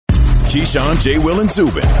Keyshawn, J. Will, and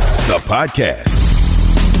Zubin, the podcast.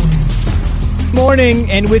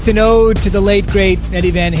 Morning, and with an ode to the late, great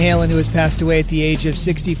Eddie Van Halen, who has passed away at the age of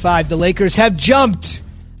 65, the Lakers have jumped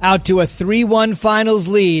out to a 3-1 finals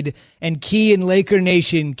lead, and Key and Laker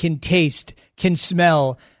Nation can taste, can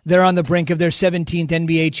smell. They're on the brink of their 17th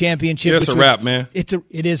NBA championship. It's a wrap, man. It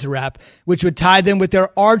is a wrap, which would tie them with their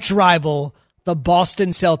arch rival, the Boston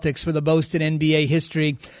Celtics, for the most in NBA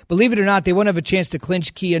history. Believe it or not, they won't have a chance to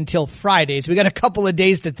clinch Key until Friday, so we got a couple of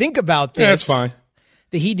days to think about this. Yeah, that's fine.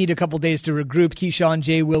 The Heat need a couple days to regroup. Keyshawn,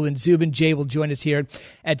 Jay, Will, and Zubin. Jay will join us here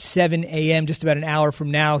at 7 a.m., just about an hour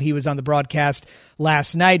from now. He was on the broadcast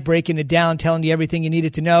last night, breaking it down, telling you everything you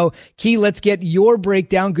needed to know. Key, let's get your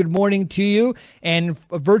breakdown. Good morning to you. And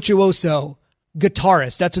a virtuoso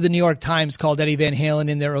guitarist. That's what the New York Times called Eddie Van Halen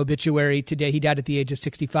in their obituary today. He died at the age of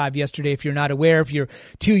 65 yesterday. If you're not aware, if you're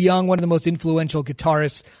too young, one of the most influential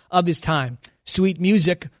guitarists of his time. Sweet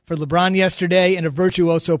music for LeBron yesterday, and a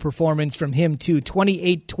virtuoso performance from him too.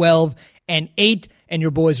 28, 12, and 8, and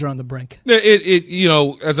your boys are on the brink.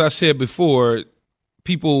 As I said before,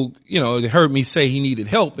 people, heard me say he needed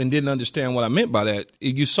help and didn't understand what I meant by that.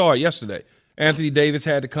 You saw it yesterday. Anthony Davis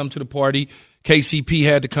had to come to the party. KCP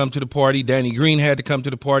had to come to the party. Danny Green had to come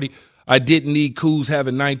to the party. I didn't need Kuz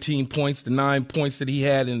having 19 points, the 9 points that he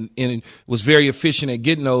had, and was very efficient at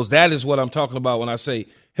getting those. That is what I'm talking about when I say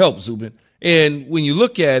help, Zubin. And when you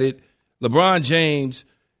look at it, LeBron James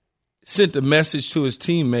sent a message to his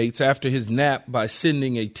teammates after his nap by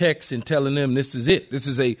sending a text and telling them this is it. This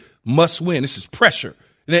is a must win. This is pressure.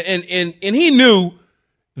 And he knew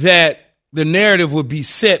that the narrative would be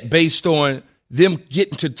set based on them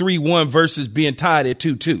getting to 3-1 versus being tied at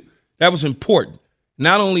 2-2. That was important,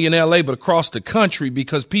 not only in L.A. but across the country,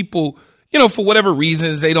 because people, for whatever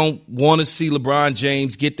reasons, they don't want to see LeBron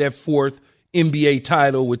James get that fourth NBA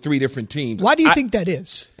title with 3 different teams. Why do you think that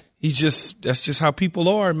is? That's just how people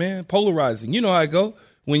are, man. Polarizing. You know how I go.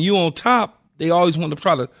 When you on top, they always want to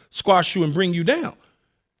try to squash you and bring you down.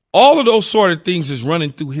 All of those sort of things is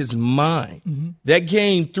running through his mind. Mm-hmm. That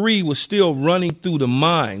game 3 was still running through the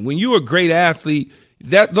mind. When you're a great athlete,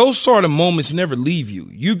 those sort of moments never leave you.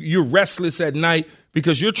 You're restless at night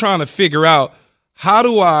because you're trying to figure out, how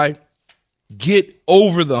do I get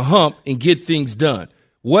over the hump and get things done?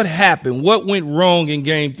 What happened? What went wrong in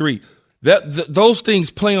game 3? Those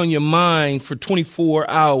things play on your mind for 24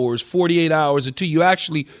 hours, 48 hours until you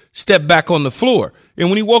actually step back on the floor. And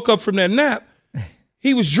when he woke up from that nap,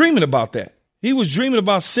 he was dreaming about that. He was dreaming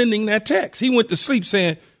about sending that text. He went to sleep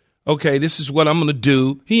saying, okay, this is what I'm going to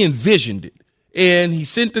do. He envisioned it. And he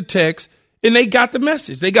sent the text, and they got the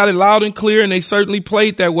message. They got it loud and clear, and they certainly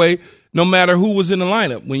played that way no matter who was in the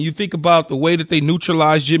lineup. When you think about the way that they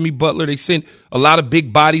neutralized Jimmy Butler, they sent a lot of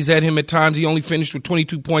big bodies at him at times. He only finished with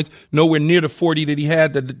 22 points, nowhere near the 40 that he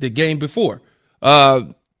had the game before.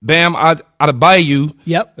 Bam Adebayo.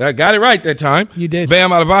 Yep. I got it right that time. You did. Bam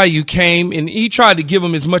Adebayo came, and he tried to give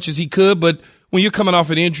him as much as he could, but when you're coming off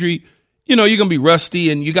an injury, you're going to be rusty,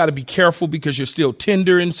 and you got to be careful because you're still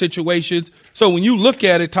tender in situations. So when you look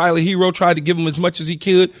at it, Tyler Hero tried to give him as much as he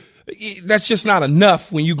could. That's just not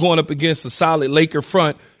enough when you're going up against a solid Laker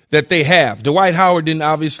front that they have. Dwight Howard didn't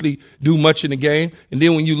obviously do much in the game. And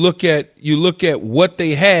then when you look at what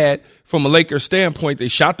they had from a Lakers standpoint, they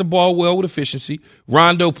shot the ball well with efficiency.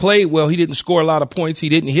 Rondo played well. He didn't score a lot of points. He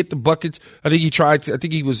didn't hit the buckets. I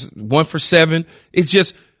think he was 1 for 7.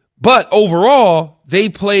 But overall, they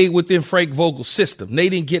played within Frank Vogel's system. They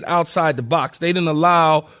didn't get outside the box. They didn't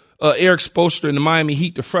allow Eric Spoelstra and the Miami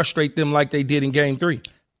Heat to frustrate them like they did in game 3.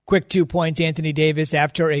 Quick 2 points. Anthony Davis,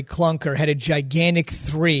 after a clunker, had a gigantic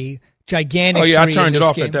 3. I turned it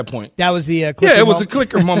off at that point. That was the clicker. Yeah, it was a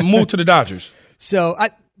clicker move to the Dodgers. So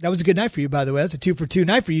that was a good night for you, by the way. That's a 2-for-2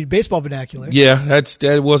 night for you, baseball vernacular. Yeah,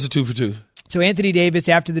 that was a 2-for-2. So Anthony Davis,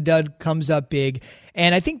 after the dud, comes up big.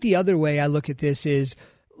 And I think the other way I look at this is,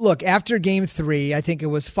 look, after game 3, I think it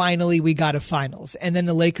was finally we got a finals. And then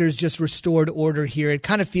the Lakers just restored order here. It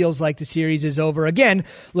kind of feels like the series is over. Again,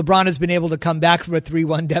 LeBron has been able to come back from a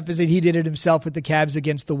 3-1 deficit. He did it himself with the Cavs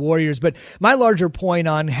against the Warriors. But my larger point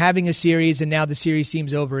on having a series and now the series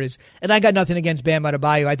seems over is, and I got nothing against Bam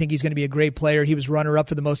Adebayo. I think he's going to be a great player. He was runner-up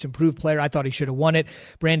for the most improved player. I thought he should have won it.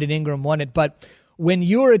 Brandon Ingram won it. But when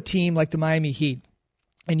you're a team like the Miami Heat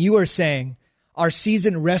and you are saying, our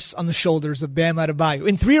season rests on the shoulders of Bam Adebayo.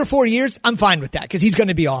 In 3 or 4 years, I'm fine with that because he's going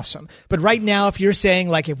to be awesome. But right now, if you're saying,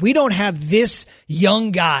 like, if we don't have this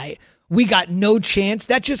young guy, we got no chance,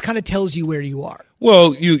 that just kind of tells you where you are.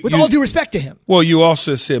 Well, with all due respect to him. Well, you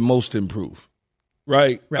also said most improved,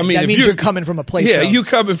 right? I mean, that means you're coming from a place of. Yeah, you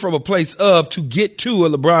coming from a place of to get to a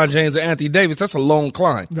LeBron James or Anthony Davis, that's a long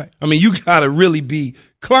climb. Right. I mean, you got to really be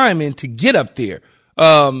climbing to get up there.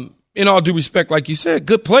 In all due respect, like you said,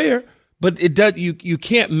 good player, but it does you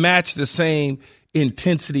can't match the same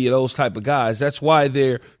intensity of those type of guys. That's why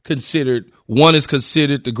they're considered, one is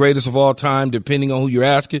considered the greatest of all time, depending on who you're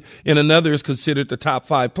asking, and another is considered the top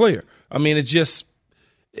 5 player. I mean, it's just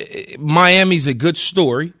Miami's a good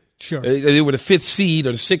story. Sure. They were the 5th seed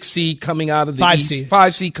or the 6th seed coming out of the East.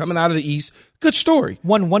 5 seed coming out of the East. Good story.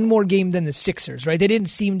 Won one more game than the Sixers, right? They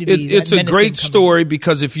didn't seem to be It's a great story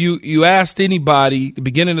because if you asked anybody at the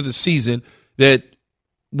beginning of the season that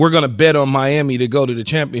we're going to bet on Miami to go to the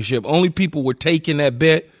championship, only people were taking that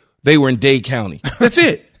bet, they were in Dade County. That's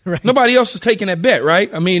it. Right. Nobody else was taking that bet,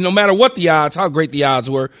 right? I mean, no matter what the odds, how great the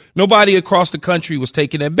odds were, nobody across the country was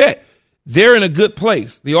taking that bet. They're in a good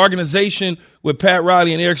place. The organization with Pat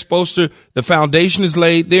Riley and Eric Spoelstra, the foundation is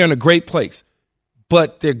laid. They're in a great place.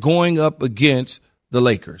 But they're going up against the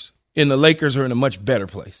Lakers. And the Lakers are in a much better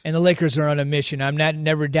place. And the Lakers are on a mission. I'm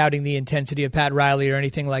never doubting the intensity of Pat Riley or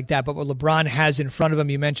anything like that. But what LeBron has in front of him,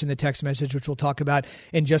 you mentioned the text message, which we'll talk about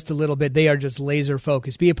in just a little bit. They are just laser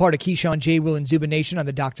focused. Be a part of Keyshawn, J. Will, and Zubin Nation on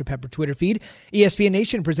the Dr. Pepper Twitter feed. ESPN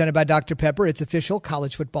Nation presented by Dr. Pepper. It's official.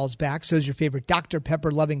 College football's back. So is your favorite Dr.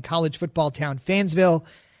 Pepper loving college football town, Fansville.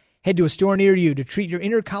 Head to a store near you to treat your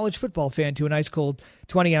inner college football fan to an ice cold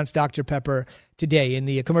 20-ounce Dr. Pepper today. In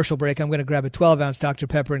the commercial break, I'm going to grab a 12-ounce Dr.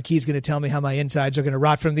 Pepper, and Key's going to tell me how my insides are going to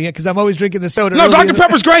rot from the end because I'm always drinking the soda. No, Dr.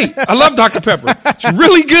 Pepper's great. I love Dr. Pepper. It's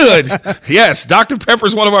really good. Yes, Dr.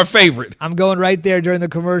 Pepper's one of our favorite. I'm going right there during the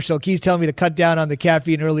commercial. Key's telling me to cut down on the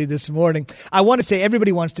caffeine early this morning. I want to say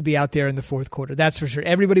everybody wants to be out there in the fourth quarter. That's for sure.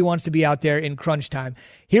 Everybody wants to be out there in crunch time.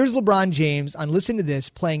 Here's LeBron James on Listen to This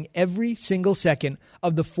playing every single second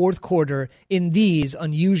of the fourth quarter in these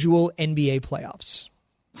unusual NBA playoffs.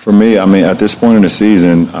 For me, I mean, at this point in the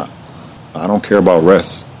season, I don't care about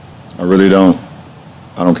rest. I really don't.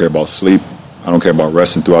 I don't care about sleep. I don't care about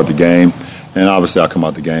resting throughout the game. And obviously, I come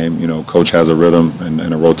out the game. You know, Coach has a rhythm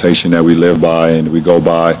and a rotation that we live by and we go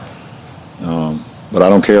by. But I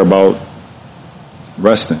don't care about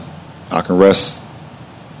resting. I can rest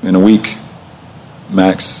in a week,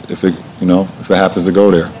 max, if it happens to go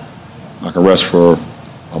there. I can rest for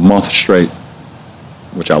a month straight,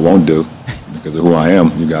 which I won't do because of who I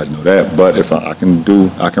am. You guys know that. But if I can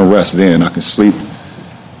rest then. I can sleep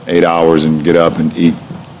 8 hours and get up and eat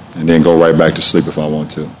and then go right back to sleep if I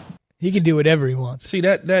want to. He can do whatever he wants. See,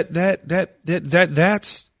 that's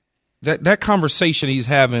that conversation he's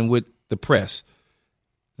having with the press.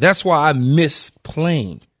 That's why I miss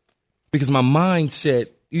playing, because my mindset,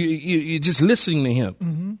 you're just listening to him.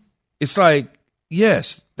 Mm-hmm. It's like,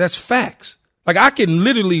 yes, that's facts. Like I can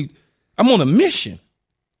literally, I'm on a mission.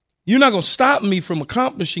 You're not going to stop me from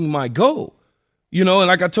accomplishing my goal. You know, and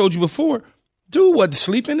like I told you before, dude wasn't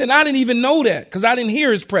sleeping, and I didn't even know that because I didn't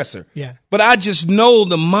hear his presser. Yeah. But I just know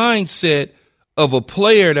the mindset of a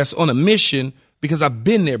player that's on a mission because I've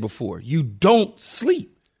been there before. You don't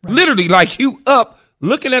sleep. Right. Literally, like you up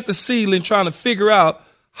looking at the ceiling trying to figure out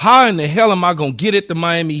how in the hell am I going to get at the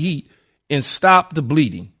Miami Heat and stop the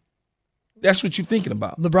bleeding. That's what you're thinking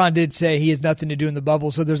about. LeBron did say he has nothing to do in the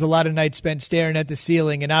bubble, so there's a lot of nights spent staring at the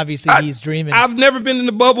ceiling, and obviously he's dreaming. I've never been in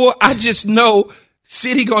the bubble. I just know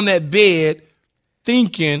sitting on that bed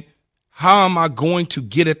thinking, how am I going to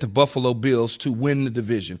get at the Buffalo Bills to win the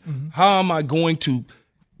division? Mm-hmm. How am I going to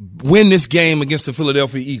win this game against the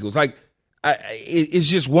Philadelphia Eagles? Like, it's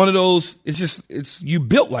just one of those, it's you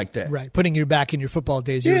built like that. Right, putting your back in your football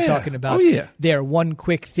days you were talking about. Oh, yeah. There, one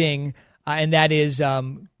quick thing. And that is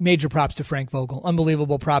major props to Frank Vogel.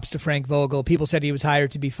 Unbelievable props to Frank Vogel. People said he was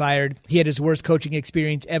hired to be fired. He had his worst coaching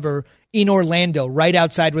experience ever in Orlando, right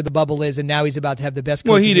outside where the bubble is, and now he's about to have the best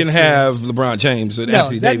coaching experience. Well, he didn't have LeBron James and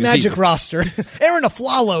Anthony Davis. That magic either. Roster. Aaron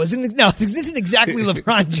Aflalo isn't exactly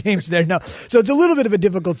LeBron James there. No. So it's a little bit of a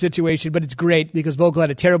difficult situation, but it's great because Vogel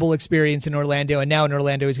had a terrible experience in Orlando, and now in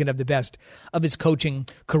Orlando he's going to have the best of his coaching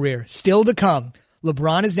career. Still to come,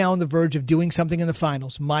 LeBron is now on the verge of doing something in the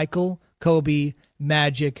finals. Michael, Kobe,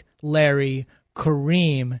 Magic, Larry,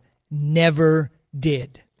 Kareem never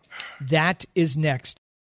did. That is next.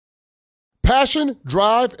 Passion,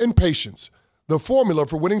 drive, and patience. The formula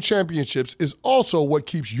for winning championships is also what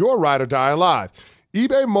keeps your ride or die alive.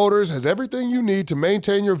 eBay Motors has everything you need to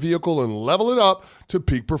maintain your vehicle and level it up to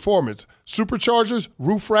peak performance. Superchargers,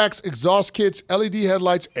 roof racks, exhaust kits, LED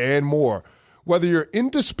headlights, and more. Whether you're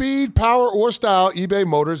into speed, power, or style, eBay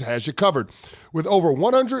Motors has you covered. With over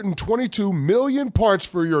 122 million parts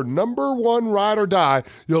for your number one ride or die,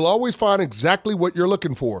 you'll always find exactly what you're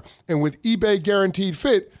looking for. And with eBay Guaranteed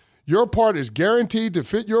Fit, your part is guaranteed to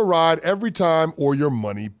fit your ride every time or your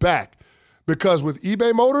money back. Because with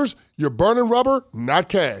eBay Motors, you're burning rubber, not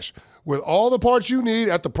cash. With all the parts you need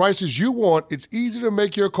at the prices you want, it's easy to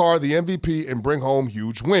make your car the MVP and bring home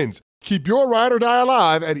huge wins. Keep your ride or die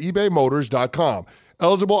alive at ebaymotors.com.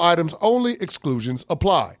 Eligible items only. Exclusions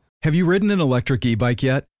apply. Have you ridden an electric e-bike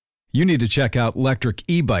yet? You need to check out Electric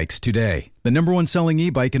E-Bikes today, the #1 selling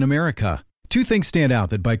e-bike in America. Two things stand out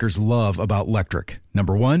that bikers love about Electric.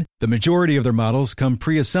 Number one, the majority of their models come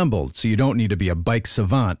pre-assembled, so you don't need to be a bike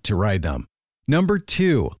savant to ride them. Number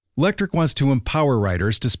two, Electric wants to empower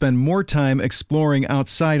riders to spend more time exploring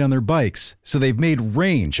outside on their bikes, so they've made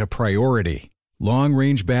range a priority.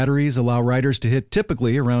 Long-range batteries allow riders to hit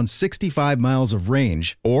typically around 65 miles of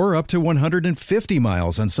range, or up to 150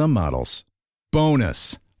 miles on some models.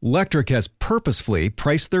 Bonus, Electric has purposefully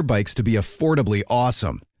priced their bikes to be affordably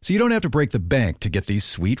awesome, so you don't have to break the bank to get these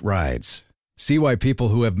sweet rides. See why people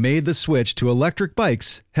who have made the switch to electric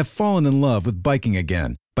bikes have fallen in love with biking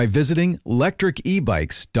again by visiting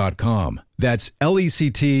lectricebikes.com. That's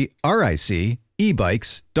LECTRIC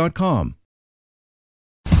ebikes.com.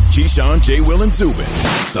 Keyshawn, J. Will, and Zubin,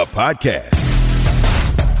 the podcast.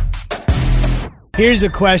 Here's a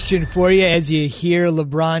question for you as you hear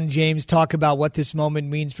LeBron James talk about what this moment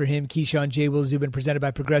means for him. Keyshawn, J. Will, Zubin, presented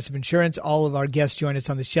by Progressive Insurance. All of our guests join us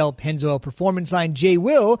on the shelf. Pennzoil Performance Line. J.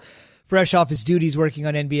 Will, fresh off his duties working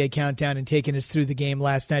on NBA Countdown and taking us through the game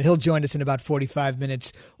last night. He'll join us in about 45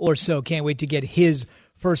 minutes or so. Can't wait to get his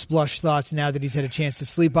first blush thoughts now that he's had a chance to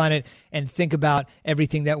sleep on it and think about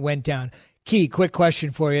everything that went down. Key, quick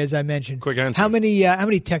question for you, as I mentioned. Quick answer. How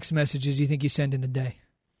many text messages do you think you send in a day?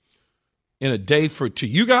 In a day to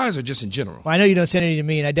you guys or just in general? Well, I know you don't send any to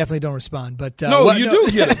me, and I definitely don't respond. But do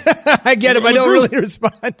get them. I get them. I don't really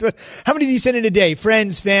respond. But how many do you send in a day?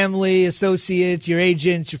 Friends, family, associates, your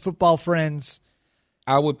agents, your football friends?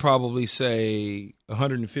 I would probably say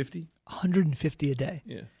 150. 150 a day.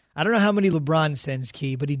 Yeah. I don't know how many LeBron sends,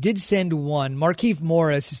 Key, but he did send one. Markieff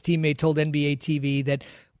Morris, his teammate, told NBA TV that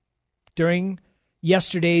during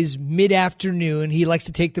yesterday's mid-afternoon, he likes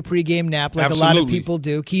to take the pregame nap like Absolutely. a lot of people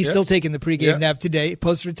do. Key's still taking the pregame nap today,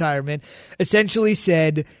 post-retirement. Essentially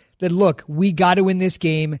said that, look, we got to win this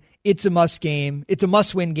game. It's a must game. It's a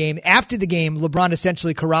must-win game. After the game, LeBron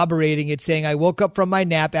essentially corroborating it, saying, I woke up from my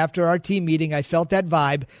nap after our team meeting. I felt that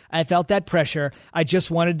vibe. I felt that pressure. I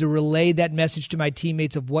just wanted to relay that message to my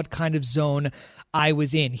teammates of what kind of zone I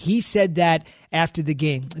was in. He said that after the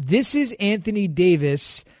game. This is Anthony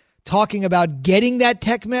Davis talking about getting that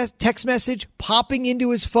text message, popping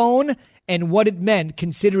into his phone, and what it meant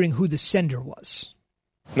considering who the sender was.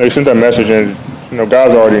 They sent that message, and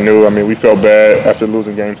guys already knew. I mean, we felt bad after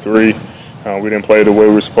losing Game 3. We didn't play the way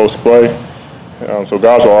we were supposed to play. So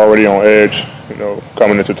guys were already on edge,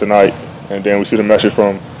 coming into tonight. And then we see the message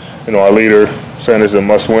from, our leader saying it's a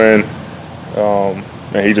must-win,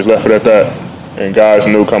 and he just left it at that. And guys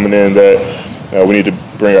knew coming in that we need to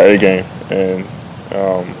bring our A game. And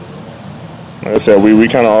like I said, we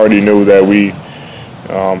kind of already knew that we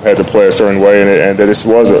had to play a certain way, and that it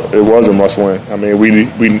was a must-win. I mean,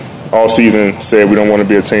 we all season said we don't want to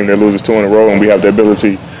be a team that loses 2 in a row, and we have the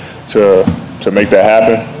ability to make that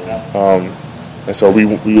happen. And so we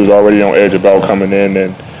was already on edge about coming in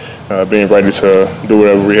and being ready to do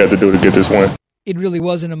whatever we had to do to get this win. It really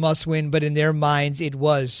wasn't a must-win, but in their minds, it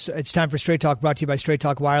was. It's time for Straight Talk, brought to you by Straight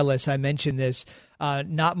Talk Wireless. I mentioned this.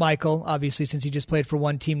 Not Michael, obviously, since he just played for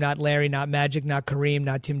one team. Not Larry, not Magic, not Kareem,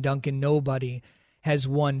 not Tim Duncan. Nobody has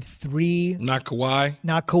won 3. Not Kawhi.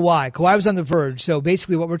 Not Kawhi. Kawhi was on the verge. So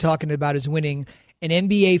basically what we're talking about is winning an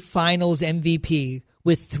NBA Finals MVP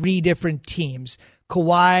with 3 different teams.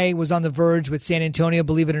 Kawhi was on the verge with San Antonio.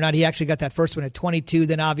 Believe it or not, he actually got that first one at 22.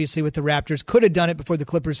 Then obviously with the Raptors, could have done it before the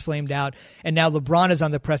Clippers flamed out. And now LeBron is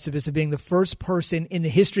on the precipice of being the first person in the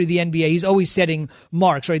history of the NBA. He's always setting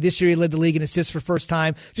marks, right? This year he led the league in assists for first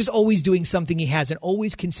time, just always doing something he hasn't,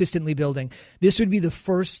 always consistently building. This would be the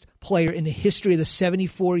first player in the history of the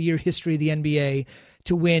 74-year history of the NBA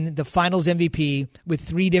to win the Finals MVP with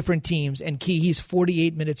 3 different teams, and Key, he's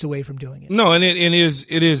 48 minutes away from doing it. No, and it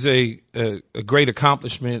is a great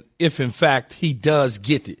accomplishment if, in fact, he does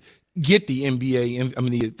get the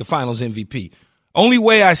NBA, the Finals MVP. Only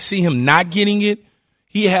way I see him not getting it,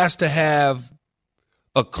 he has to have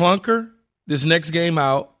a clunker this next game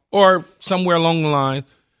out or somewhere along the line,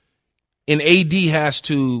 and AD has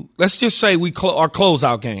to, let's just say our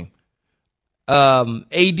closeout game.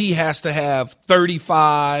 AD has to have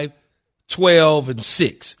 35, 12, and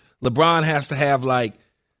 6. LeBron has to have like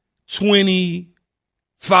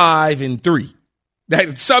 25 and 3.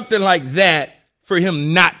 Something like that for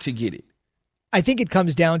him not to get it. I think it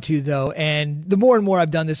comes down to, though, and the more and more I've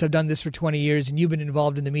done this for 20 years, and you've been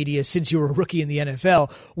involved in the media since you were a rookie in the NFL.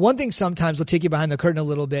 One thing sometimes will take you behind the curtain a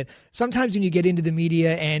little bit. Sometimes when you get into the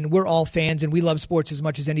media, and we're all fans and we love sports as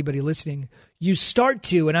much as anybody listening, you start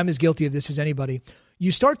to, and I'm as guilty of this as anybody,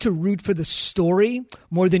 you start to root for the story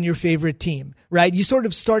more than your favorite team, right? You sort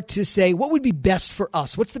of start to say, what would be best for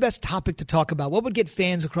us? What's the best topic to talk about? What would get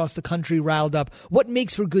fans across the country riled up? What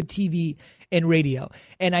makes for good TV and radio?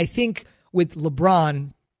 And I think with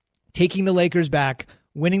LeBron taking the Lakers back,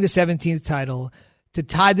 winning the 17th title, to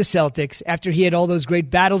tie the Celtics after he had all those great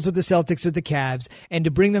battles with the Celtics with the Cavs, and to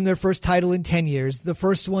bring them their first title in 10 years, the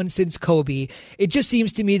first one since Kobe. It just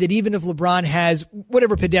seems to me that even if LeBron has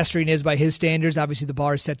whatever pedestrian is by his standards, obviously the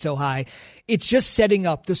bar is set so high, it's just setting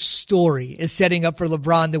up, the story is setting up for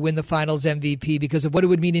LeBron to win the Finals MVP because of what it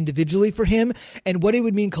would mean individually for him and what it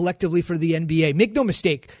would mean collectively for the NBA. Make no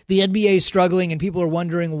mistake, the NBA is struggling and people are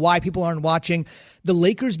wondering why people aren't watching. The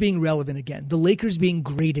Lakers being relevant again, the Lakers being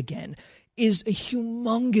great again, is a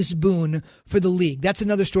humongous boon for the league. That's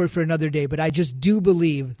another story for another day, but I just do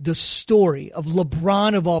believe the story of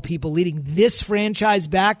LeBron, of all people, leading this franchise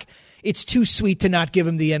back, it's too sweet to not give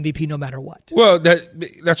him the MVP no matter what. Well,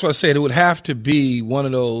 that's what I said. It would have to be one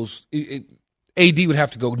of those. AD would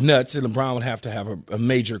have to go nuts, and LeBron would have to have a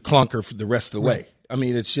major clunker for the rest of the way. I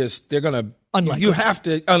mean, it's just they're going to – unlikely. You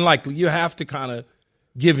have to kind of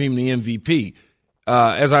give him the MVP.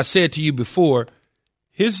 As I said to you before,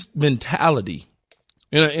 his mentality,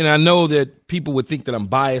 and I know that people would think that I'm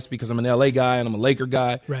biased because I'm an LA guy and I'm a Laker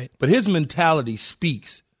guy, right? But his mentality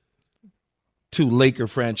speaks to Laker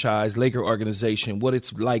franchise, Laker organization, what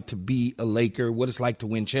it's like to be a Laker, what it's like to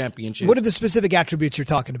win championships. What are the specific attributes you're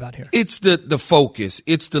talking about here? It's the focus.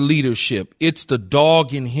 It's the leadership. It's the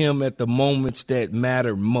dog in him at the moments that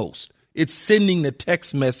matter most. It's sending the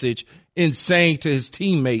text message and saying to his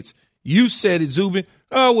teammates, you said it, Zubin,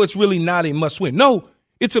 oh, it's really not a must-win. No,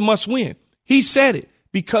 it's a must-win. He said it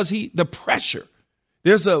because the pressure.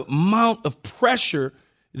 There's an amount of pressure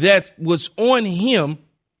that was on him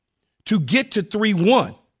to get to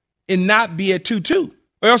 3-1 and not be at 2-2,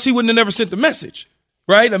 or else he wouldn't have never sent the message,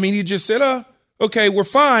 right? I mean, he just said, okay, we're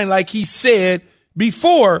fine, like he said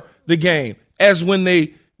before the game, as when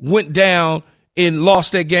they went down and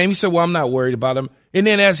lost that game. He said, well, I'm not worried about him. And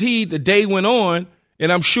then as the day went on,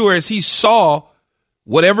 and I'm sure as he saw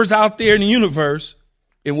whatever's out there in the universe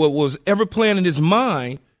and what was ever playing in his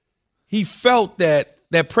mind, he felt that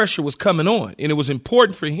pressure was coming on, and it was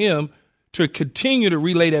important for him to continue to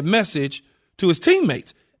relay that message to his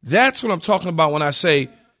teammates. That's what I'm talking about when I say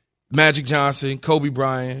Magic Johnson, Kobe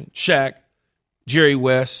Bryant, Shaq, Jerry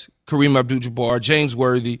West, Kareem Abdul-Jabbar, James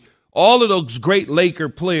Worthy, all of those great Laker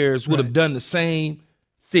players would have done the same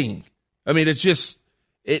thing. I mean, it's just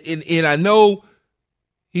and I know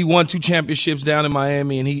he won 2 championships down in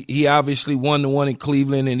Miami, and he obviously won the one in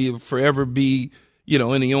Cleveland, and he'll forever be,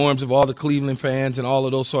 in the arms of all the Cleveland fans and all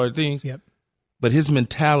of those sort of things. Yep. But his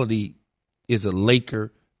mentality is a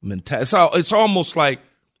Laker mentality. It's almost like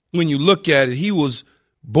when you look at it, he was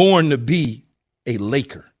born to be a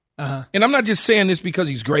Laker. Uh-huh. And I'm not just saying this because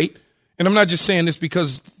he's great, and I'm not just saying this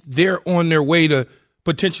because they're on their way to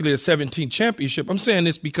potentially a 17th championship. I'm saying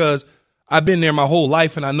this because I've been there my whole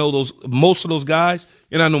life, and I know most of those guys,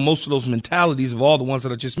 and I know most of those mentalities of all the ones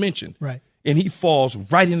that I just mentioned. Right. And he falls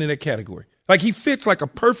right into that category. Like, he fits like a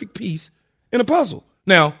perfect piece in a puzzle.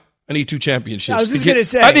 Now, I need 2 championships. I was just going to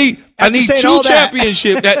say. I need 2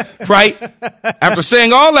 championships. Right? After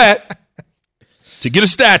saying all that, to get a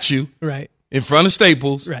statue in front of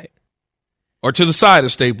Staples, or to the side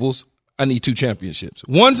of Staples, I need 2 championships.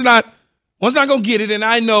 One's not going to get it, and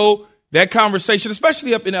I know that conversation,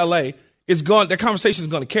 especially up in L.A., that conversation is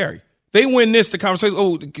going to carry. They win this, the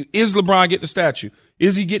conversation, is LeBron getting the statue?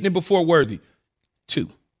 Is he getting it before Worthy? 2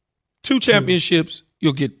 championships,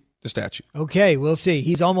 you'll get the statue. Okay, we'll see.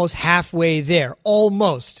 He's almost halfway there.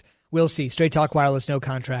 Almost. We'll see. Straight Talk Wireless, no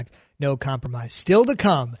contract, no compromise. Still to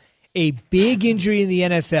come, a big injury in the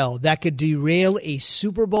NFL that could derail a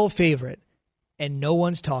Super Bowl favorite, and no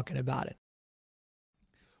one's talking about it.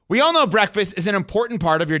 We all know breakfast is an important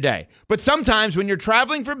part of your day, but sometimes when you're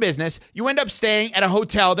traveling for business, you end up staying at a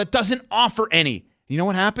hotel that doesn't offer any. You know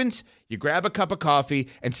what happens? You grab a cup of coffee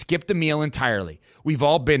and skip the meal entirely. We've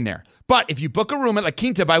all been there. But if you book a room at La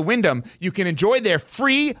Quinta by Wyndham, you can enjoy their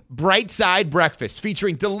free Bright Side breakfast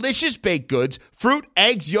featuring delicious baked goods, fruit,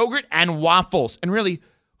 eggs, yogurt, and waffles. And really,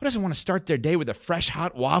 who doesn't want to start their day with a fresh,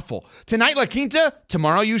 hot waffle? Tonight, La Quinta,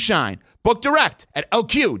 tomorrow you shine. Book direct at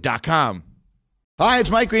LQ.com. Hi,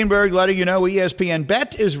 it's Mike Greenberg letting you know ESPN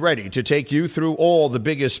Bet is ready to take you through all the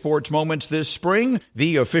biggest sports moments this spring.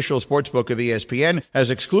 The official sportsbook of ESPN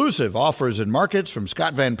has exclusive offers and markets from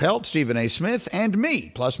Scott Van Pelt, Stephen A. Smith, and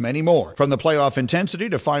me, plus many more. From the playoff intensity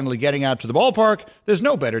to finally getting out to the ballpark, there's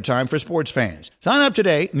no better time for sports fans. Sign up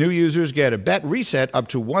today. New users get a bet reset up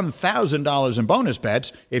to $1,000 in bonus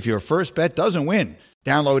bets if your first bet doesn't win.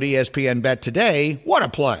 Download ESPN Bet today. What a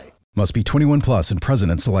play. Must be 21 plus and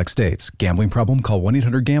present in select states. Gambling problem? Call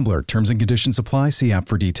 1-800-GAMBLER. Terms and conditions apply. See app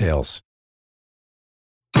for details.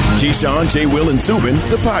 Keyshawn, J. Will, and Zubin,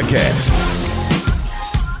 the podcast.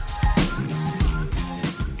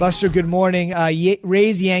 Buster, good morning.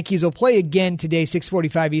 Rays Yankees will play again today,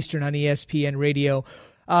 6:45 Eastern on ESPN Radio.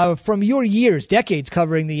 From your years, decades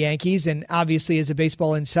covering the Yankees, and obviously as a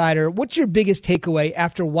baseball insider, what's your biggest takeaway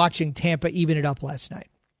after watching Tampa even it up last night?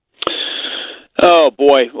 Oh,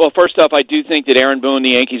 boy. Well, first off, I do think that Aaron Boone,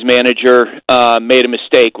 the Yankees manager, made a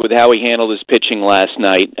mistake with how he handled his pitching last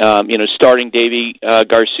night. Starting Davy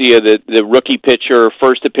Garcia, the rookie pitcher,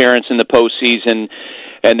 first appearance in the postseason,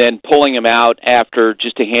 and then pulling him out after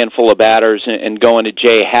just a handful of batters and going to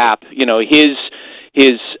Jay Happ.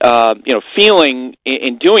 His feeling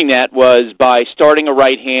in doing that was by starting a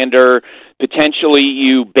right-hander. Potentially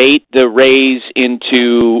you bait the Rays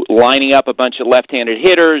into lining up a bunch of left-handed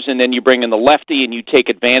hitters, and then you bring in the lefty and you take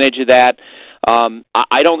advantage of that.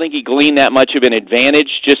 I don't think he gleaned that much of an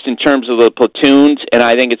advantage just in terms of the platoons, and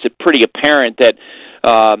I think it's pretty apparent that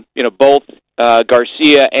both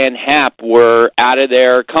Garcia and Happ were out of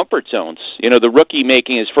their comfort zones. The rookie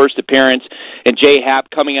making his first appearance and Jay Happ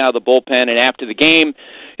coming out of the bullpen, and after the game,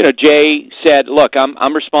 Jay said, look,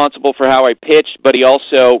 I'm responsible for how I pitched, but he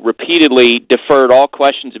also repeatedly deferred all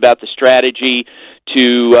questions about the strategy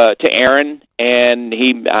to Aaron, and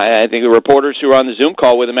I think the reporters who were on the Zoom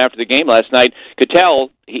call with him after the game last night could tell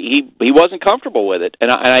he wasn't comfortable with it,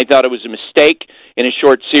 and I thought it was a mistake in a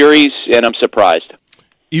short series, and I'm surprised.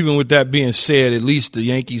 Even with that being said, at least the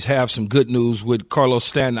Yankees have some good news with Carlos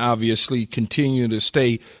Stanton obviously continuing to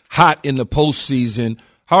stay hot in the postseason.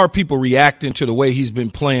 How are people reacting to the way he's been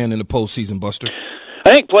playing in the postseason, Buster?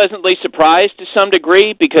 I think pleasantly surprised to some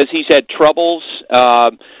degree because he's had troubles,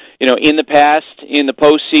 in the past in the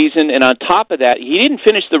postseason, and on top of that, he didn't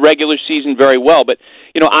finish the regular season very well. But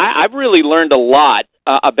I've really learned a lot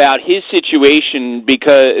about his situation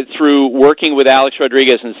because through working with Alex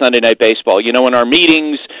Rodriguez in Sunday Night Baseball. In our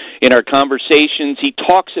meetings, in our conversations, he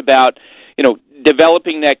talks about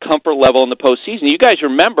developing that comfort level in the postseason. You guys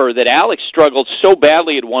remember that Alex struggled so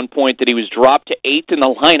badly at one point that he was dropped to 8th in the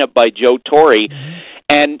lineup by Joe Torre. Mm-hmm.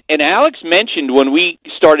 And Alex mentioned when we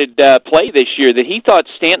started play this year that he thought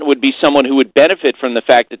Stanton would be someone who would benefit from the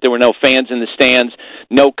fact that there were no fans in the stands,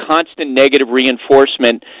 no constant negative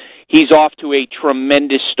reinforcement. He's off to a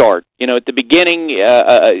tremendous start. At the beginning,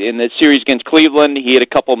 in the series against Cleveland, he had a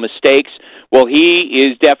couple of mistakes. Well, he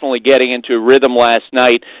is definitely getting into a rhythm last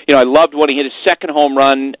night. I loved when he hit his second home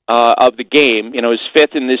run of the game. His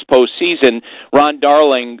fifth in this postseason. Ron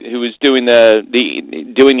Darling, who was doing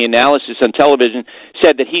the analysis on television,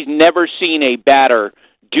 said that he's never seen a batter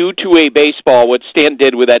do to a baseball what Stan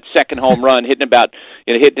did with that second home run, hitting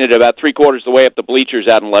it about three-quarters of the way up the bleachers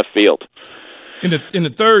out in left field. In the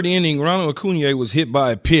third inning, Ronald Acuna was hit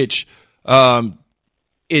by a pitch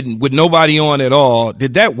with nobody on at all.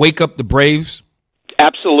 Did that wake up the Braves?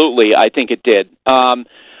 Absolutely, I think it did. And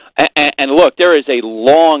look, there is a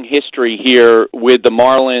long history here with the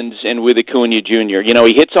Marlins and with Acuna Jr.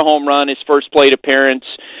 He hits a home run his first plate appearance.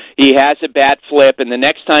 He has a bat flip, and the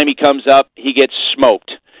next time he comes up, he gets smoked.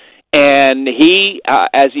 And he,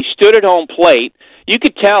 as he stood at home plate, you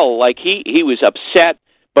could tell he was upset.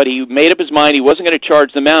 But he made up his mind he wasn't going to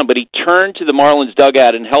charge the mound, but he turned to the Marlins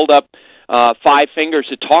dugout and held up five fingers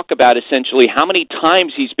to talk about essentially how many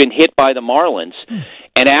times he's been hit by the Marlins.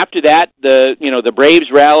 And after that, the Braves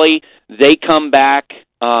rally, they come back.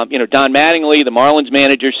 Don Mattingly, the Marlins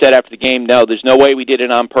manager, said after the game, no, there's no way we did it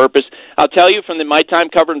on purpose. I'll tell you, from my time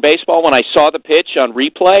covering baseball, when I saw the pitch on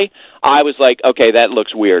replay, I was like, okay, that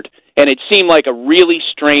looks weird. And it seemed like a really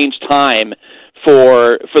strange time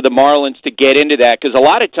for the Marlins to get into that, because a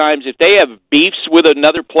lot of times if they have beefs with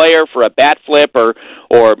another player for a bat flip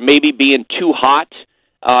or maybe being too hot,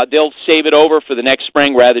 they'll save it over for the next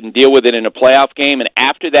spring rather than deal with it in a playoff game. And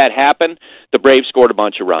after that happened, the Braves scored a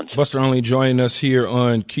bunch of runs. Buster only joining us here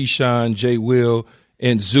on Keyshawn, J. Will,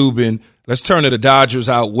 and Zubin. Let's turn to the Dodgers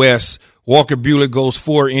out west. Walker Buehler goes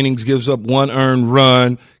 4 innings, gives up 1 earned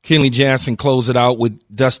run. Kenley Jansen closed it out with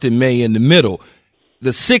Dustin May in the middle. The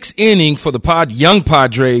 6th inning for the young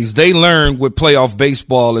Padres, they learned what playoff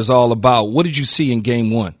baseball is all about. What did you see in Game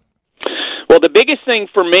 1? Well, Well, the biggest thing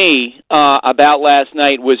for me about last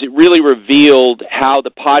night was it really revealed how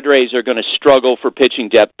the Padres are going to struggle for pitching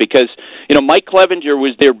depth because, Mike Clevenger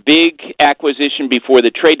was their big acquisition before the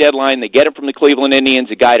trade deadline. They get him from the Cleveland Indians,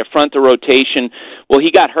 a guy to front the rotation. Well,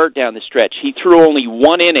 he got hurt down the stretch. He threw only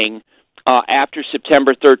one inning after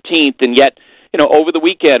September 13th, and yet, over the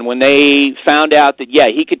weekend when they found out that,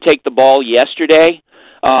 he could take the ball yesterday,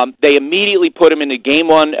 they immediately put him into game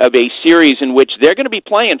one of a series in which they're going to be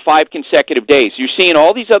playing 5 consecutive days. You're seeing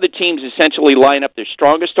all these other teams essentially line up their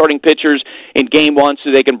strongest starting pitchers in game one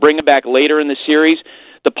so they can bring them back later in the series.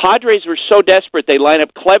 The Padres were so desperate they line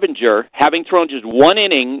up Clevenger, having thrown just one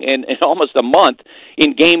inning in almost a month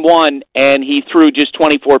in game one, and he threw just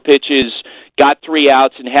 24 pitches, got 3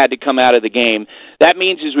 outs, and had to come out of the game. That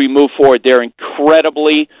means as we move forward, they're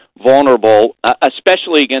incredibly vulnerable,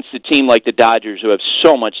 especially against a team like the Dodgers who have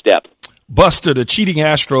so much depth. Buster, the cheating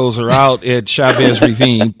Astros are out at Chavez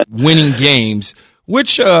Ravine winning games.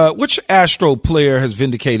 Which Astro player has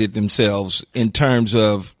vindicated themselves in terms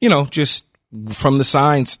of, just from the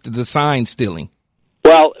sign stealing?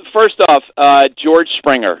 Well, first off, George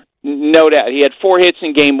Springer. No doubt. He had 4 hits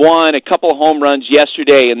in game one, a couple of home runs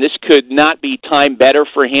yesterday, and this could not be timed better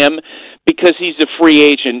for him because he's a free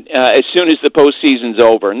agent as soon as the postseason's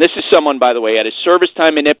over. And this is someone, by the way, had his service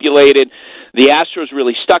time manipulated. The Astros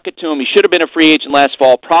really stuck it to him. He should have been a free agent last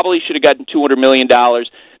fall, probably should have gotten $200 million.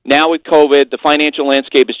 Now with COVID, the financial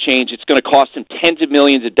landscape has changed. It's going to cost him tens of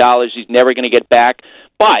millions of dollars he's never going to get back.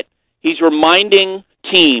 But he's reminding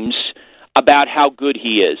teams about how good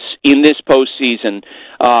he is in this postseason,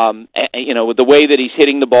 with the way that he's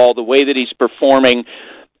hitting the ball, the way that he's performing.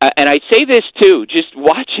 And I'd say this, too, just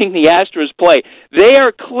watching the Astros play, they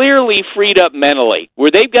are clearly freed up mentally, where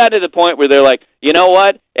they've got to the point where they're like, you know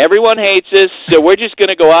what, everyone hates us, so we're just going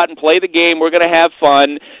to go out and play the game, we're going to have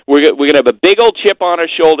fun, we're going to have a big old chip on our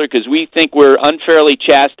shoulder because we think we're unfairly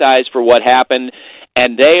chastised for what happened,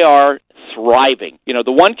 and they are thriving.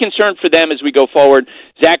 The one concern for them as we go forward,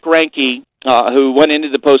 Zach Greinke, who went into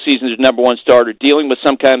the postseason as number one starter, dealing with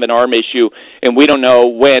some kind of an arm issue, and we don't know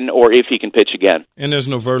when or if he can pitch again. And there's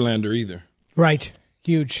no Verlander either. Right.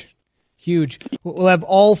 Huge. We'll have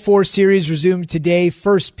all 4 series resumed today.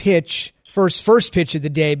 First pitch of the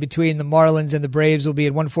day between the Marlins and the Braves will be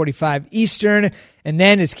at 1:45 Eastern. And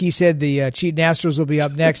then, as Key said, the cheating Astros will be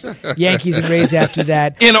up next. Yankees and Rays after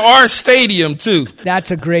that. In our stadium, too.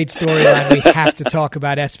 That's a great storyline we have to talk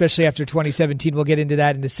about, especially after 2017. We'll get into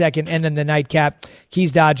that in a second. And then the nightcap,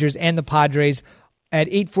 Keys Dodgers and the Padres at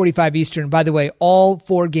 8:45 Eastern. By the way, all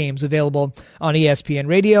 4 games available on ESPN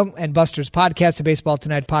Radio and Buster's podcast, the Baseball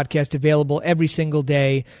Tonight podcast, available every single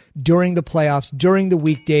day during the playoffs, during the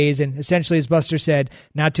weekdays, and essentially, as Buster said,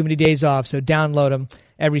 not too many days off, so download them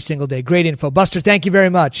every single day. Great info. Buster, thank you very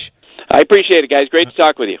much. I appreciate it, guys. Great to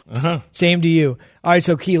talk with you. Same to you. All right,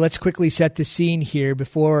 so Key, let's quickly set the scene here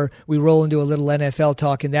before we roll into a little NFL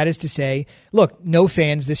talk, and that is to say, look, no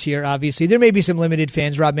fans this year, obviously. There may be some limited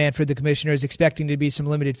fans. Rob Manfred, the commissioner, is expecting to be some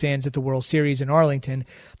limited fans at the World Series in Arlington.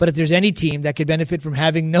 But if there's any team that could benefit from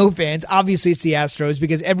having no fans, obviously it's the Astros,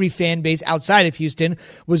 because every fan base outside of Houston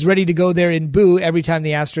was ready to go there and boo every time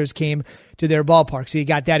the Astros came to their ballpark. So you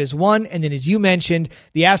got that as one, and then as you mentioned,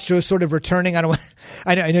 the Astros sort of returning. I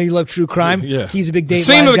know you love true crime. Yeah. He's a big Dateline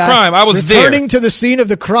scene of the guy. crime. I was returning to the scene of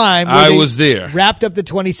the crime. I was there. Wrapped up the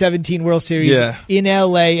 2017 World Series in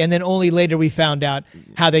L.A., and then only later we found out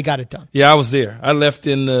how they got it done. Yeah, I was there. I left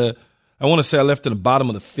in the bottom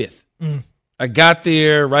of the 5th. I got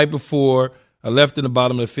there right before. I left in the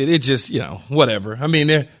bottom of the 5th. It just, whatever. I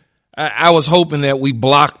mean, I was hoping that we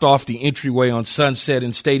blocked off the entryway on Sunset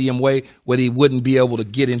and Stadium Way where they wouldn't be able to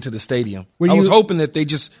get into the stadium. I was hoping that they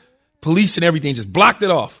just, police and everything, just blocked it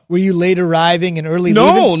off. Were you late arriving and early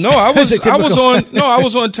leaving? No, I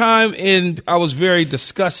was on time, and I was very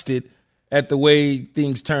disgusted at the way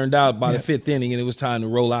things turned out by the 5th inning, and it was time to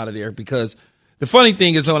roll out of there because the funny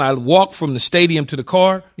thing is when I walked from the stadium to the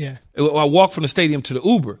car, I walked from the stadium to the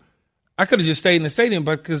Uber. I could have just stayed in the stadium,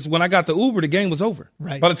 because when I got the Uber, the game was over.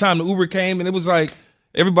 Right. By the time the Uber came, and it was like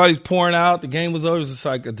everybody's pouring out, the game was over. It was just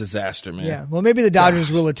like a disaster, man. Yeah. Well, maybe the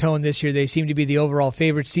Dodgers will atone this year. They seem to be the overall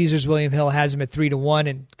favorites. Caesars William Hill has them at 3-1,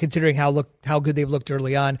 and considering how good they've looked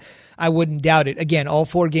early on, I wouldn't doubt it. Again, all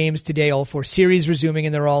 4 games today, all 4 series resuming,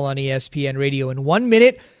 and they're all on ESPN Radio. In 1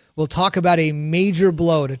 minute, we'll talk about a major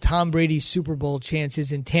blow to Tom Brady's Super Bowl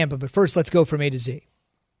chances in Tampa. But first, let's go from A to Z.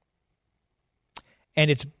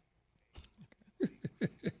 And it's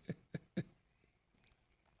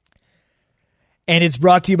And it's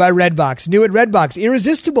brought to you by Redbox. New at Redbox,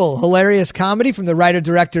 irresistible, hilarious comedy from the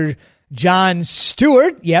writer-director Jon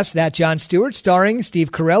Stewart. Yes, that Jon Stewart, starring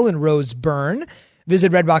Steve Carell and Rose Byrne.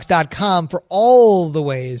 Visit redbox.com for all the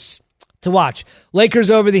ways to watch.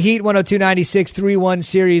 Lakers over the Heat, 102-96, 3-1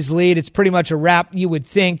 series lead. It's pretty much a wrap, you would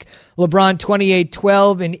think. LeBron 28,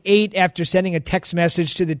 12, and 8 after sending a text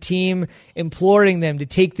message to the team imploring them to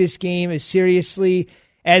take this game as seriously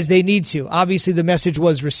as they need to. Obviously, the message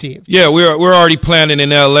was received. Yeah, we're already planning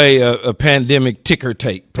in L.A. a pandemic ticker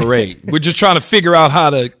tape parade. We're just trying to figure out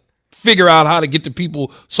how to get the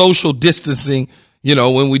people social distancing,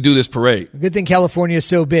 when we do this parade. Good thing California is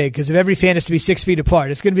so big, because if every fan is to be 6 feet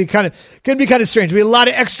apart, it's going to be kind of strange. There'll be a lot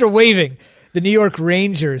of extra waving. The New York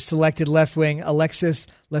Rangers selected left wing Alexis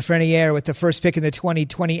Lafreniere with the first pick in the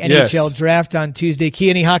 2020 NHL draft on Tuesday.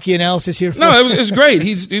 Key, any hockey analysis here? No, it was great.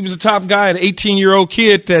 He was a top guy, an 18-year-old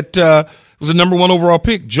kid that was a number 1 overall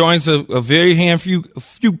pick. Joins a very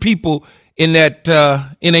few people in that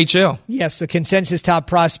NHL. Yes, a consensus top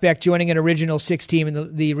prospect joining an original 6 team.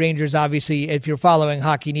 And the Rangers, obviously, if you're following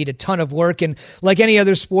hockey, need a ton of work. And like any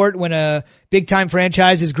other sport, when a big-time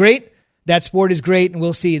franchise is great, that sport is great. And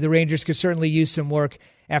we'll see. The Rangers could certainly use some work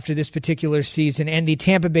after this particular season. And the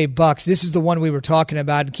Tampa Bay Bucks, this is the one we were talking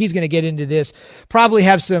about. Key's going to get into this. Probably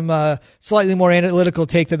have some slightly more analytical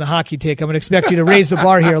take than the hockey take. I'm going to expect you to raise the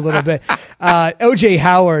bar here a little bit. O.J.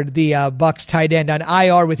 Howard, the Bucks tight end, on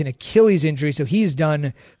IR with an Achilles injury, so he's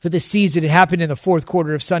done for the season. It happened in the fourth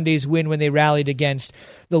quarter of Sunday's win when they rallied against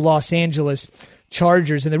the Los Angeles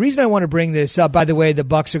Chargers. And the reason I want to bring this up, by the way, the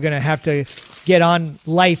Bucks are going to have to get on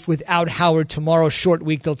life without Howard tomorrow. Short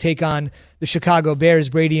week. They'll take on the Chicago Bears.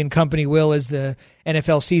 Brady and company will, as the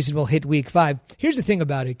NFL season will hit week 5. Here's the thing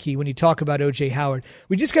about it, Key, when you talk about O.J. Howard,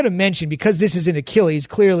 we just got to mention, because this is an Achilles,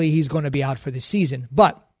 clearly he's going to be out for the season.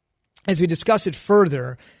 But as we discuss it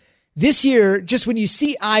further, this year, just when you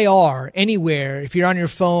see IR anywhere, if you're on your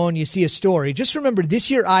phone, you see a story, just remember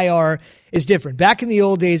this year IR is different. Back in the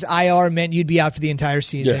old days, IR meant you'd be out for the entire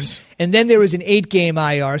season. Yes. And then there was an 8-game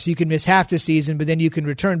IR, so you can miss half the season, but then you can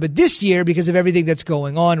return. But this year, because of everything that's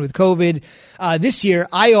going on with COVID, this year,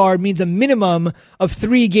 IR means a minimum of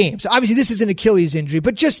 3 games. Obviously, this is an Achilles injury,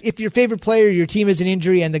 but just if your favorite player, your team is an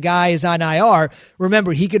injury, and the guy is on IR,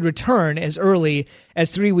 remember, he could return as early as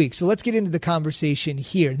 3 weeks. So let's get into the conversation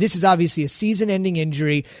here. This is obviously a season-ending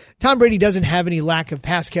injury. Tom Brady doesn't have any lack of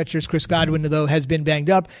pass catchers. Chris Godwin, though, has been banged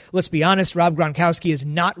up. Let's be honest, Rob Gronkowski has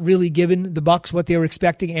not really given the Bucs what they were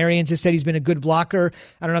expecting. Arians has said he's been a good blocker.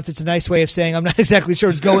 I don't know if that's a nice way of saying I'm not exactly sure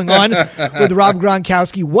what's going on with Rob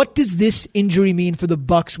Gronkowski. What does this injury mean for the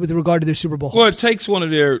Bucs with regard to their Super Bowl hopes? Well, it takes one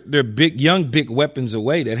of their big weapons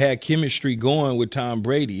away that had chemistry going with Tom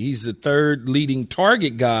Brady. He's the third leading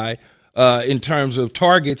target guy in terms of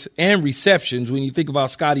targets and receptions. When you think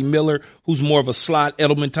about Scotty Miller, who's more of a slot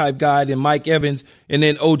Edelman type guy than Mike Evans, and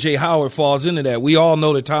then O.J. Howard falls into that. We all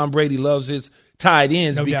know that Tom Brady loves his tight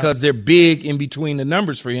ends because they're big in between the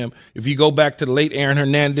numbers for him. If you go back to the late Aaron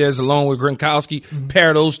Hernandez along with Gronkowski,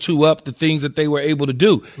 pair those two up, the things that they were able to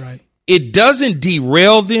do. Right. It doesn't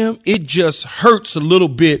derail them. It just hurts a little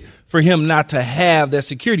bit for him not to have that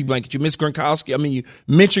security blanket. You miss Gronkowski. I mean, you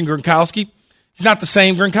mentioned Gronkowski. He's not the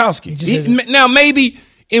same Gronkowski. Now, maybe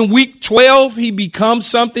in week 12, he becomes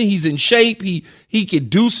something. He's in shape. He could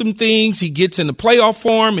do some things. He gets in the playoff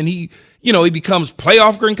form, and he becomes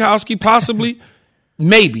playoff Gronkowski, possibly.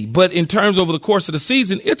 Maybe. But in terms over the course of the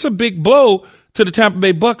season, it's a big blow to the Tampa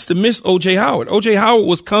Bay Bucks to miss O.J. Howard. O.J. Howard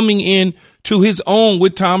was coming in to his own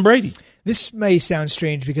with Tom Brady. This may sound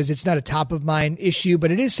strange because it's not a top-of-mind issue,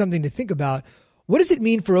 but it is something to think about. What does it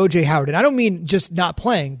mean for O.J. Howard? And I don't mean just not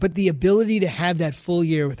playing, but the ability to have that full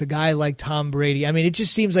year with a guy like Tom Brady. I mean, it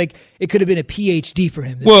just seems like it could have been a PhD for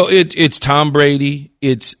him. Well, it's Tom Brady.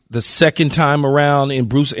 It's the second time around in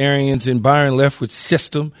Bruce Arians and Byron Leftwich's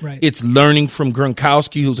system. Right. It's learning from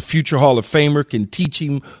Gronkowski, who's a future Hall of Famer, can teach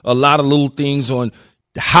him a lot of little things on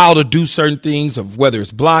how to do certain things, of whether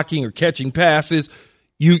it's blocking or catching passes.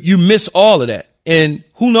 You miss all of that. And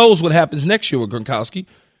who knows what happens next year with Gronkowski?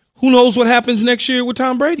 Who knows what happens next year with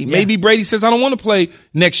Tom Brady? Yeah. Maybe Brady says, I don't want to play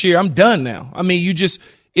next year. I'm done now. I mean,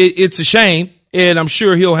 it's a shame, and I'm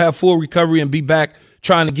sure he'll have full recovery and be back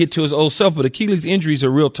trying to get to his old self. But Achilles injuries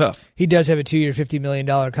are real tough. He does have a 2-year, $50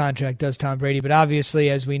 million contract, does Tom Brady. But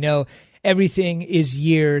obviously, as we know, everything is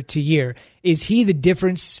year to year. Is he the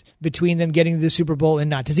difference between them getting to the Super Bowl and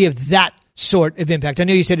not? Does he have that sort of impact? I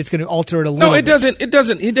know you said it's going to alter it a little bit. No, it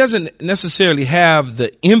doesn't. It doesn't necessarily have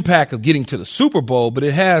the impact of getting to the Super Bowl, but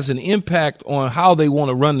it has an impact on how they want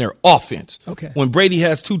to run their offense. Okay. When Brady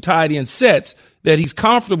has 2 tight end sets, that he's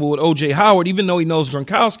comfortable with O.J. Howard, even though he knows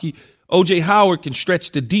Gronkowski, O.J. Howard can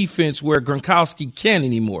stretch the defense where Gronkowski can't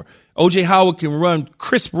anymore. O.J. Howard can run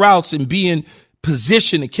crisp routes and be in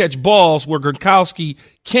position to catch balls where Gronkowski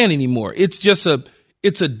can't anymore. It's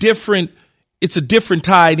a different it's a different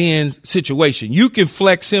tight end situation. You can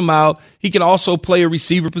flex him out. He can also play a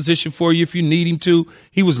receiver position for you if you need him to.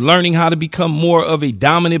 He was learning how to become more of a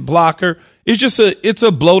dominant blocker. It's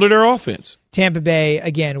a blow to their offense. Tampa Bay,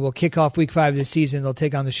 again, will kick off week 5 of the season. They'll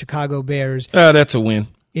take on the Chicago Bears. That's a win.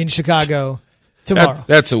 In Chicago tomorrow.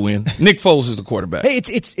 That's a win. Nick Foles is the quarterback. Hey,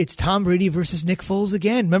 it's Tom Brady versus Nick Foles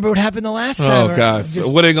again. Remember what happened the last time? Oh, God.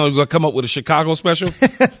 What are they going to come up with, a Chicago special?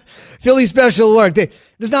 Philly special work.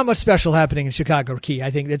 There's not much special happening in Chicago, Key. I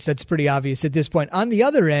think that's pretty obvious at this point. On the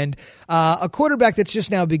other end, a quarterback that's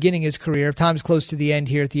just now beginning his career, time's close to the end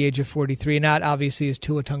here at the age of 43, not obviously is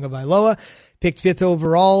Tua Tagovailoa. Picked 5th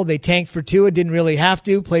overall. They tanked for Tua, didn't really have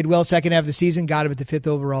to. Played well second half of the season, got him at the 5th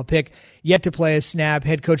overall pick. Yet to play a snap.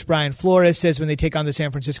 Head coach Brian Flores says when they take on the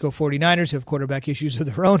San Francisco 49ers, who have quarterback issues of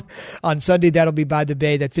their own, on Sunday, that'll be by the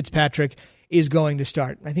Bay, that Fitzpatrick is going to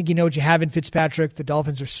start. I think you know what you have in Fitzpatrick. The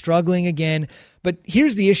Dolphins are struggling again. But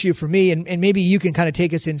here's the issue for me, and maybe you can kind of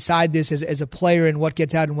take us inside this as a player and what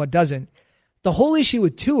gets out and what doesn't. The whole issue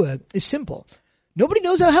with Tua is simple. Nobody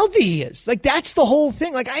knows how healthy he is. Like, that's the whole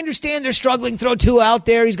thing. Like, I understand they're struggling, throw Tua out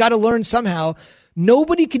there. He's got to learn somehow.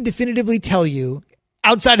 Nobody can definitively tell you,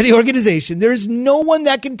 outside of the organization, there is no one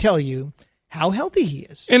that can tell you how healthy he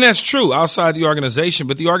is. And that's true outside the organization,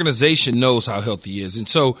 but the organization knows how healthy he is. And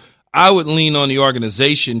so I would lean on the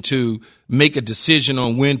organization to make a decision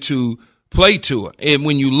on when to play Tua. And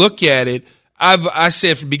when you look at it, I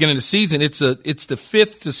said from the beginning of the season, it's the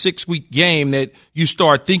 5th to 6th week game that you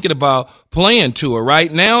start thinking about playing Tua.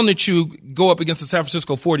 Right now that you go up against the San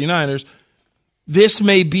Francisco 49ers, this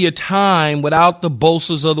may be a time without the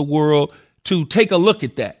Bosa's of the world to take a look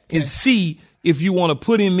at that and see if you want to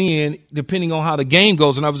put him in, depending on how the game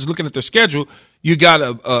goes. And I was looking at their schedule. You got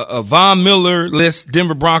a Von Miller list,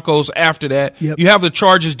 Denver Broncos after that. Yep. You have the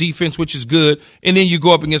Chargers defense, which is good. And then you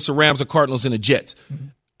go up against the Rams, the Cardinals, and the Jets. Mm-hmm.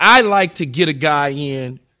 I like to get a guy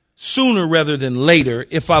in sooner rather than later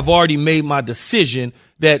if I've already made my decision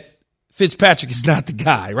that Fitzpatrick is not the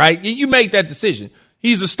guy, right? You make that decision.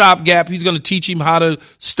 He's a stopgap. He's going to teach him how to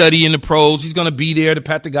study in the pros. He's going to be there to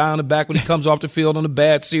pat the guy on the back when he comes off the field on a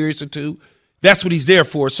bad series or two. That's what he's there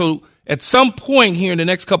for. So at some point here in the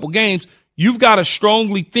next couple games, you've got to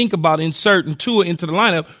strongly think about inserting Tua into the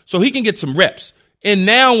lineup so he can get some reps. And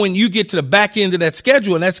now when you get to the back end of that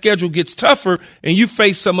schedule and that schedule gets tougher and you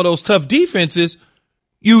face some of those tough defenses,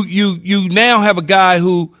 you now have a guy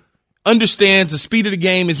who understands the speed of the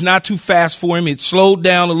game is not too fast for him. It's slowed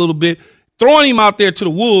down a little bit. Throwing him out there to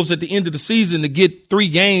the Wolves at the end of the season to get 3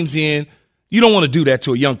 games in, you don't want to do that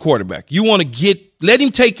to a young quarterback. You want to let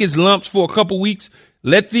him take his lumps for a couple weeks,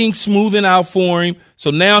 let things smoothen out for him.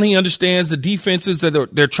 So now he understands the defenses that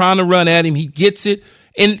they're trying to run at him. He gets it.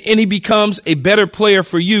 And he becomes a better player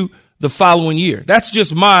for you the following year. That's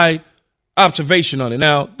just my observation on it.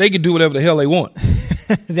 Now, they can do whatever the hell they want.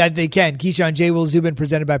 That they can. Keyshawn, J. Will Zubin,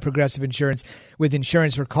 presented by Progressive Insurance, with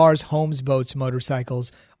insurance for cars, homes, boats,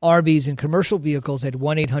 motorcycles, RVs, and commercial vehicles at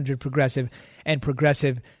 1-800-PROGRESSIVE and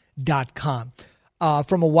Progressive.com.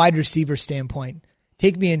 From a wide receiver standpoint,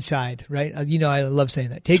 take me inside, right? You know I love saying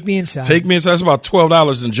that. Take me inside. Take me inside. That's about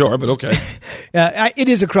 $12 in a jar, but okay. It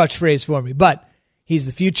is a crutch phrase for me, but he's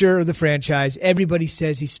the future of the franchise. Everybody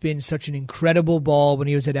says he spins such an incredible ball when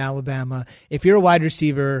he was at Alabama. If you're a wide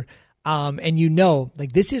receiver, and you know,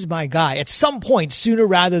 like, this is my guy, at some point, sooner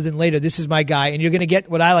rather than later, this is my guy, and you're going to get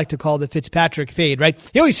what I like to call the Fitzpatrick fade, right?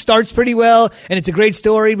 He always starts pretty well, and it's a great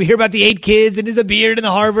story. We hear about the 8 kids and the beard and the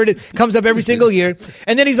Harvard. It comes up every single year.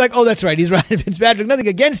 And then he's like, oh, that's right, he's Ryan Fitzpatrick. Nothing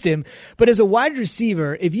against him. But as a wide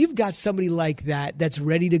receiver, if you've got somebody like that that's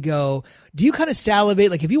ready to go, do you kind of salivate?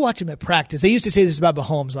 Like, if you watch him at practice, they used to say this about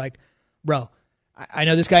Mahomes, like, bro, I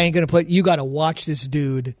know this guy ain't going to play. You got to watch this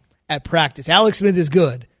dude at practice. Alex Smith is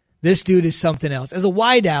good. This dude is something else. As a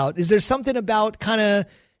wideout, is there something about kind of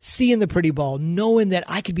seeing the pretty ball, knowing that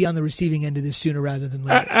I could be on the receiving end of this sooner rather than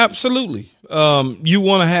later? Absolutely. You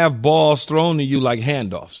want to have balls thrown to you like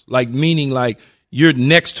handoffs, like meaning like you're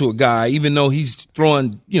next to a guy, even though he's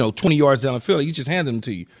throwing 20 yards down the field, he just hands them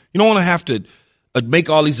to you. You don't want to have to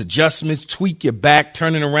make all these adjustments, tweak your back,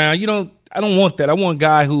 turning around. I don't want that. I want a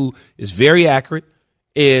guy who is very accurate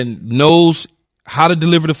and knows how to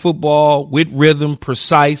deliver the football with rhythm,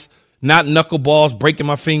 precise, not knuckleballs, breaking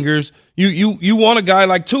my fingers. You want a guy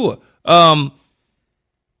like Tua. I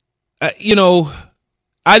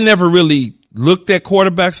never really looked at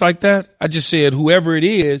quarterbacks like that. I just said, whoever it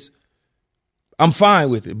is, I'm fine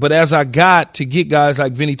with it. But as I got to get guys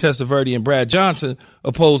like Vinny Testaverde and Brad Johnson,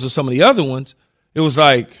 opposed to some of the other ones, it was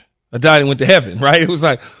like a died and went to heaven, right? It was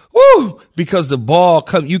like, woo, because the ball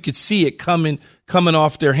you could see it coming coming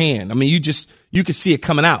off their hand. I mean, you can see it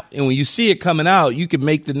coming out. And when you see it coming out, you can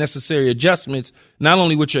make the necessary adjustments, not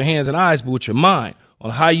only with your hands and eyes, but with your mind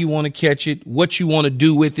on how you want to catch it, what you want to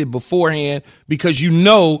do with it beforehand, because you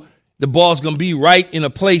know the ball's going to be right in a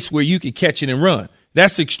place where you can catch it and run.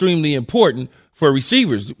 That's extremely important for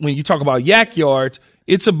receivers. When you talk about yak yards,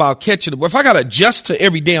 it's about catching it. If I got to adjust to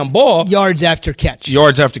every damn ball. Yards after catch.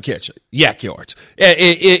 Yak yards.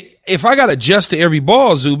 If I got to adjust to every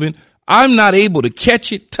ball, Zubin, I'm not able to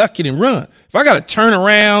catch it, tuck it, and run. If I got to turn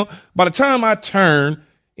around, by the time I turn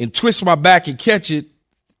and twist my back and catch it,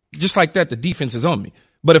 just like that, the defense is on me.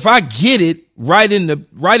 But if I get it right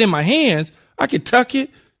in my hands, I can tuck it,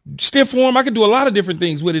 stiff arm. I can do a lot of different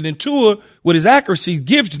things with it. And Tua, with his accuracy,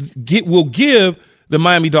 will give the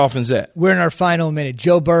Miami Dolphins that. We're in our final minute.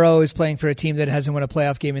 Joe Burrow is playing for a team that hasn't won a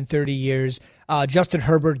playoff game in 30 years. Justin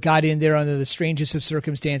Herbert got in there under the strangest of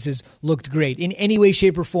circumstances, looked great. In any way,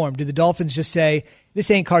 shape, or form, did the Dolphins just say, this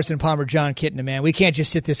ain't Carson Palmer, John Kitna, man. We can't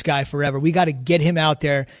just sit this guy forever. We got to get him out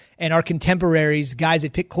there. And our contemporaries, guys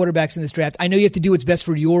that pick quarterbacks in this draft, I know you have to do what's best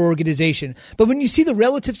for your organization. But when you see the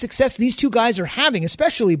relative success these two guys are having,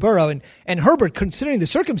 especially Burrow and Herbert, considering the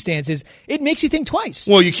circumstances, it makes you think twice.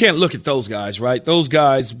 Well, you can't look at those guys, right? Those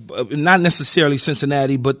guys, not necessarily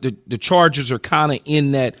Cincinnati, but the Chargers are kind of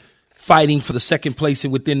in that fighting for the second place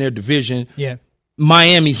within their division. Yeah.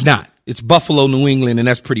 Miami's not. It's Buffalo, New England, and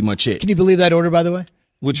that's pretty much it. Can you believe that order, by the way?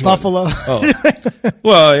 Which Buffalo. One? Oh.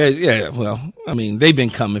 Well, yeah. Well, I mean, they've been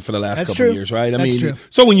coming for the last couple of years, right? That's true.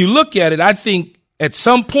 So when you look at it, I think at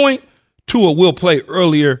some point, Tua will play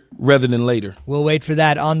earlier rather than later. We'll wait for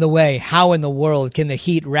that. On the way, how in the world can the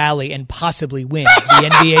Heat rally and possibly win the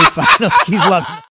NBA Finals? He's loving it.